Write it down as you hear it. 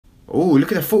Oh,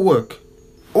 look at the footwork.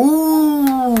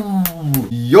 Oh,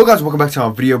 yo guys, welcome back to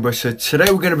our video, bro. So today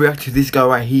we're gonna react to this guy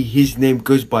right here. His name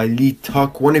goes by Lee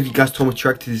Tuck. One of you guys told me to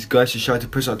react to this guy, so shout out to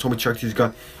the person that told me to react to this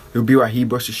guy. He'll be right here,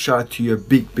 bro. So shout out to you, a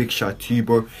big shout out to you,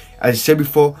 bro. As I said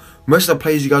before, most of the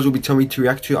players you guys will be telling me to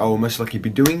react to, I will most likely be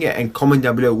doing it, and comment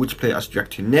down below which player I should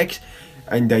react to next.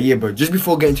 And yeah, bro, just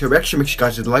before getting to a reaction, make sure you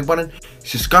guys hit the like button,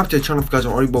 subscribe to the channel if you guys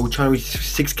are already, bro. We're trying to reach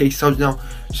 6k subs now,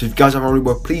 so if you guys are already,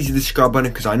 bro, please hit the subscribe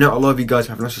button, because I know a lot of you guys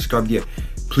have not subscribed yet.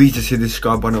 Please just hit the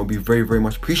subscribe button, it will be very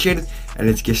much appreciated. And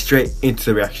let's get straight into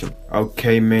the reaction.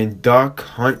 Okay, man, Dark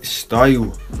Hunt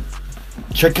Style.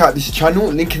 Check out this channel,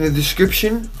 link in the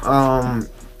description. And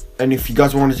if you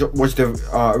guys want to watch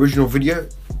the original video,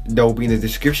 that will be in the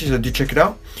description, so do check it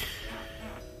out.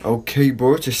 Okay,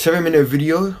 bro, it's a 7-minute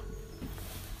video.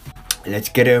 Let's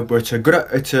get it, bro.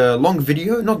 It's a long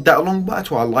video, not that long, but that's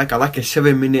what I like. I like a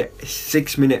 7-minute,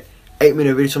 6-minute,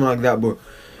 8-minute video, something like that, bro.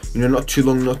 You know, not too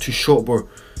long, not too short, bro.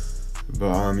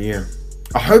 But yeah,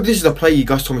 I hope this is the player you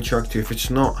guys told me to react to. If it's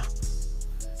not,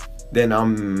 then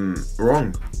I'm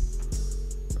wrong.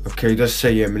 Okay, it does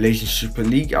say yeah, Malaysian Super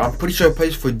League. I'm pretty sure it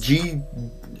plays for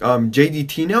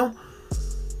JDT now.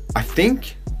 I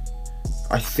think.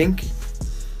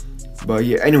 But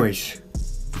yeah, anyways,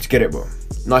 let's get it, bro.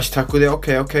 Nice tackle there.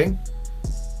 Okay.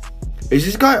 Is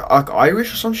this guy like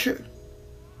Irish or some shit?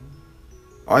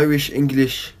 Irish,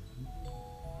 English.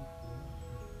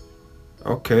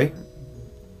 Okay.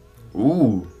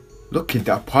 Ooh, look at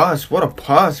that pass. What a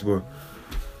pass, bro.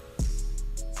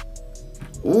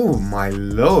 Oh my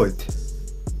lord.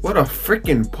 What a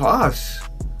freaking pass.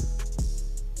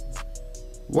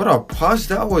 What a pass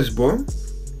that was, bro.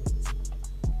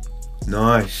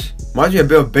 Nice. Reminds me a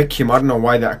bit of Beckham. I don't know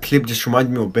why that clip just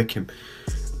reminded me of Beckham.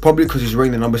 Probably because he's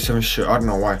wearing the number 7 shirt. I don't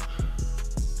know why.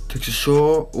 Takes a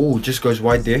shot. Oh, just goes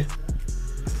wide there.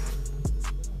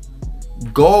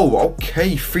 Goal.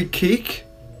 Okay, free kick.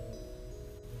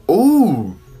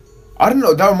 Oh, I don't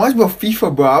know. That reminds me of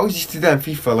FIFA, bro. I always used to do that in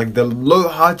FIFA. Like the low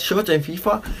hard shots in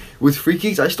FIFA with free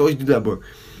kicks. I used to always do that, bro.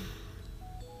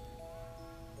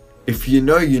 If you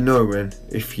know, you know, man.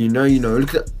 If you know, you know.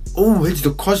 Look at that. Oh, hits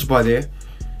the crossbar there.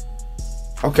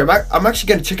 Okay, I'm actually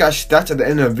going to check out stats at the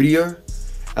end of the video.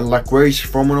 And like where he's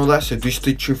from and all that. So do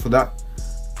stay tuned for that.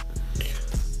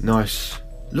 Nice.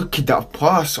 Look at that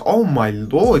pass. Oh my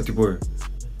lord, bro.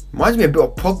 Reminds me a bit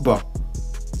of Pogba.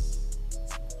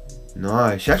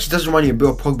 Nice. It actually does remind me a bit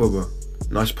of Pogba, bro.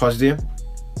 Nice pass there.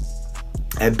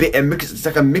 It's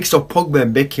like a mix of Pogba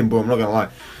and Beckham, bro. I'm not gonna lie.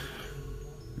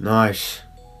 Nice.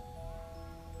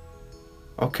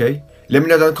 Okay. Let me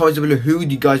know down in the comments below who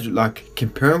do you guys like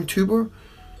compare him to, bro.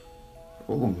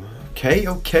 Oh,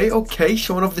 okay.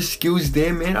 Showing off the skills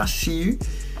there, man. I see you.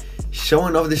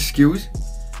 Showing off the skills.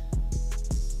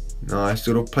 Nice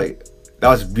little play. That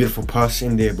was a beautiful pass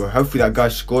in there, bro. Hopefully that guy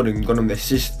scored and got him the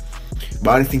assist.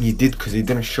 But I don't think he did because he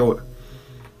didn't show it.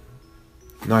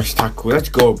 Nice tackle. Let's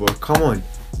go, bro. Come on.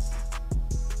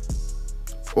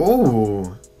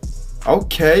 Oh.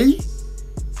 Okay.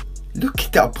 Look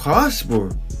at that pass, bro.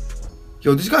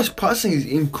 Yo, this guy's passing is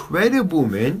incredible,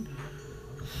 man.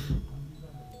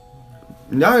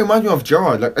 Now it reminds me of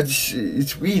Gerrard. Like,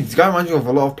 it's weird. This guy reminds me of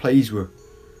a lot of plays, bro.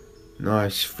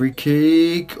 Nice. Free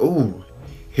kick. Oh.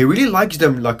 He really likes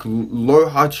them, like, low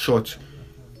hard shots.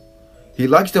 He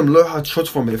likes them low hard shots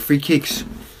from the free kicks.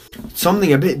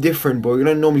 Something a bit different, bro. You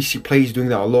don't normally see players doing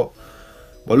that a lot.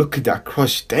 But look at that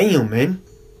cross. Damn, man.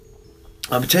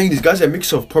 I'm telling you, this guy's a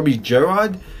mix of probably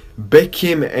Gerrard,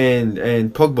 Beckham,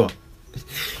 and Pogba.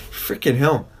 Freaking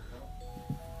hell.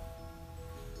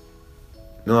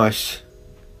 Nice.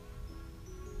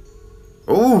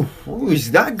 Oh, who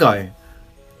is that guy?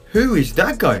 Who is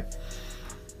that guy?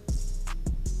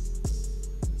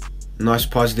 Nice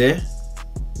pass there.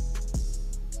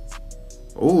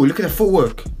 Oh, look at the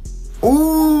footwork.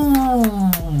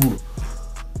 Oh,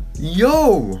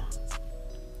 yo,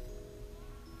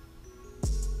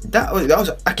 that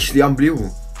was actually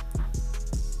unbelievable.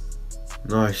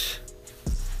 Nice.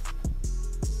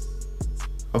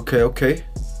 Okay.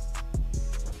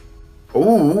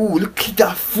 Oh, look at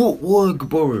that footwork,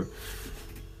 bro.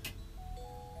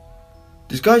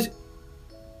 This guy's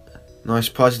nice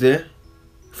pass there.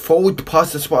 Forward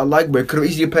pass, that's what I like, bro. Could have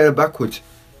easily played it backwards.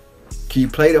 Can you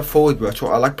play that forward, bro? That's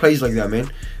what I like, plays like that, man.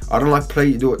 I don't like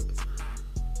do it.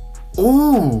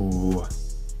 Oh.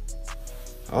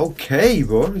 Okay,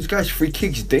 bro. This guy's free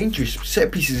kicks dangerous.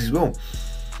 Set pieces as well.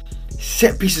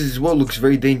 Set pieces as well looks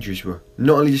very dangerous, bro.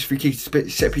 Not only just free kicks,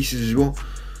 set pieces as well.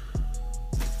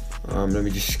 Let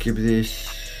me just skip this.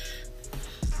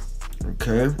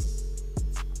 Okay.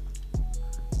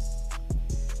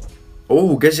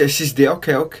 Oh, gets the assist there.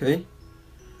 Okay, okay.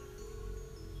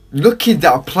 Look at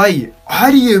that play.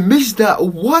 How do you miss that?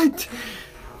 What?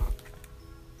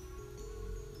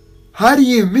 How do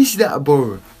you miss that,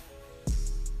 bro?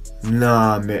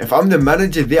 Nah, man. If I'm the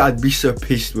manager there, I'd be so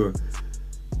pissed, bro.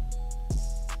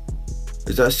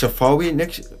 Is that Safari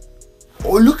next?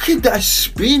 Oh, look at that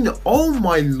spin. Oh,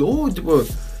 my lord, bro.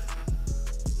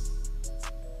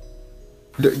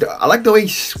 I like the way he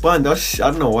spun. I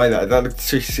don't know why that looked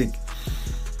so sick.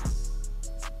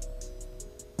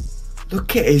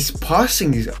 Look at his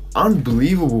passing is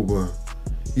unbelievable, bro.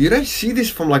 You don't see this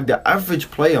from like the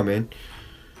average player, man.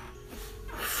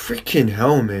 Freaking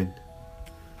hell, man.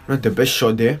 Not the best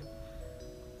shot there.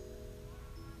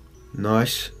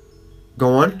 Nice.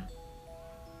 Go on.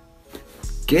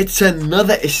 Gets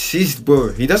another assist,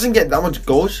 bro. He doesn't get that much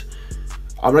goals.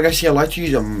 I'm not gonna say I like to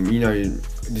use you know,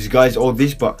 this guy's all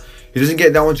this, but he doesn't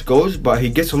get that much goals, but he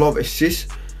gets a lot of assists.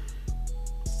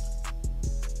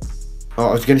 Oh,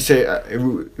 I was gonna say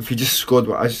if he just scored,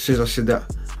 but as soon as I said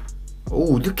that,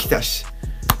 oh, look at that!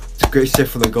 It's a great save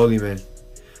for the goalie, man.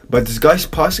 But this guy's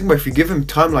passing, but if you give him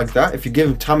time like that, if you give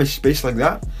him time and space like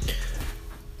that,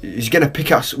 he's gonna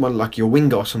pick out someone like your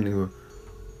winger or something, bro.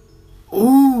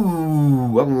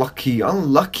 Ooh,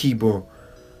 unlucky, bro.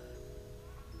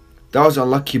 That was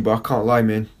unlucky, bro. I can't lie,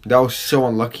 man. That was so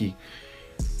unlucky.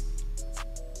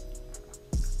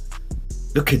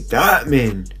 Look at that,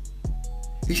 man.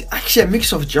 He's actually a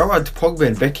mix of Gerrard, Pogba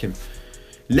and Beckham.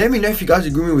 Let me know if you guys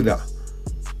agree with that.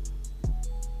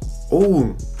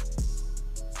 Oh.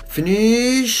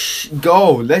 Finish.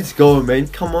 Go. Let's go, man.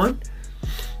 Come on.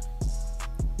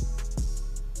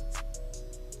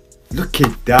 Look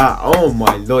at that. Oh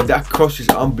my lord. That cross was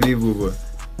unbelievable, bro.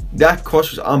 That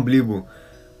cross was unbelievable.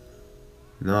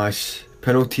 Nice.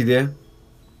 Penalty there.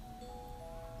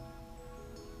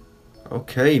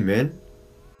 Okay, man.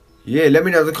 Yeah, let me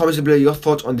know in the comments below your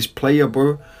thoughts on this player,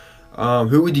 bro.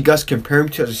 Who would you guys compare him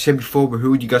to? As I said before, but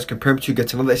who would you guys compare him to?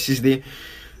 Gets another assist there.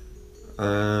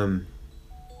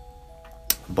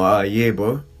 But yeah,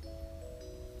 bro.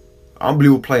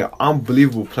 Unbelievable player.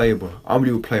 Unbelievable player, bro.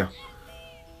 Unbelievable player.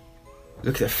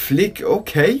 Look at that flick.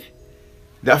 Okay.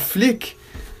 That flick.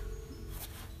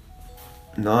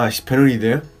 Nice. Penalty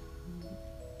there.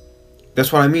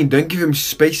 That's what I mean. Don't give him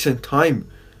space and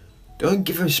time. Don't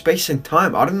give him space and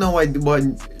time. I don't know why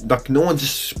like no one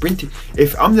just sprinting.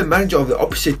 If I'm the manager of the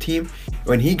opposite team,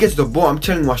 when he gets the ball, I'm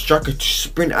telling my striker to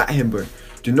sprint at him, bro.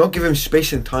 Do not give him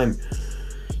space and time.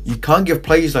 You can't give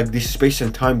players like this space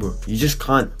and time, bro. You just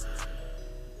can't.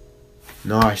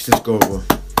 Nice, let's go, bro.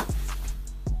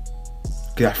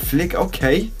 Look at that flick,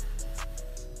 okay.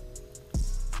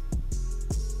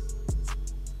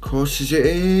 Crosses it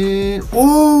in.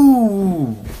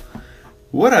 Oh!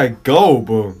 What a goal,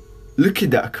 bro. Look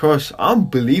at that cross.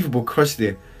 Unbelievable cross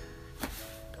there.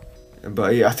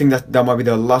 But yeah, I think that might be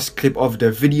the last clip of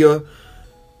the video.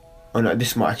 Oh no,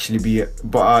 this might actually be it.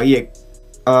 But yeah,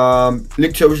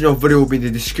 link to the original video will be in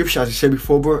the description, as I said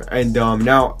before, bro. And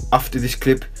now after this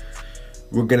clip,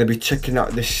 we're gonna be checking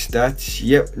out the stats.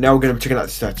 Yep, now we're gonna be checking out the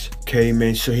stats. Okay,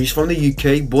 man. So he's from the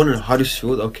UK, born in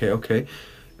Huddersfield. Okay.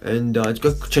 And it's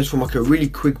got transfer market really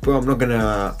quick, bro. I'm not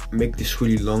gonna make this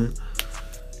really long.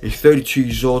 He's 32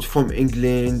 years old, from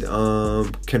England.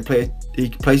 He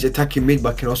plays attacking mid,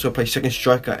 but can also play second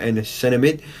striker and a centre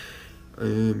mid.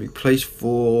 He plays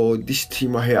for this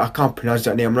team right here. I can't pronounce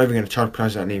that name. I'm not even gonna try to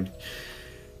pronounce that name.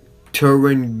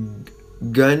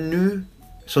 Terengganu,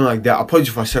 something like that. Apologies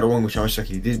if I said it wrong, which I wish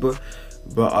he did, but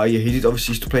yeah, he did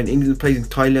obviously used to play in England, played in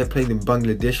Thailand, played in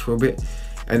Bangladesh for a bit,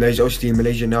 and he's obviously in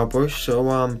Malaysia now, bro.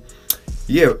 So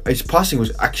yeah, his passing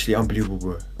was actually unbelievable,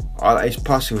 bro. His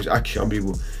passing was actually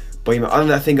unbelievable. But yeah, man, other than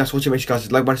that, thank you guys for watching. Make sure you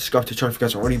guys like button, subscribe to the channel if you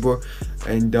guys aren't already, bro.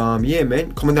 And yeah,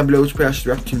 man, comment down below which player I should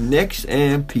react to next,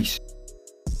 and peace.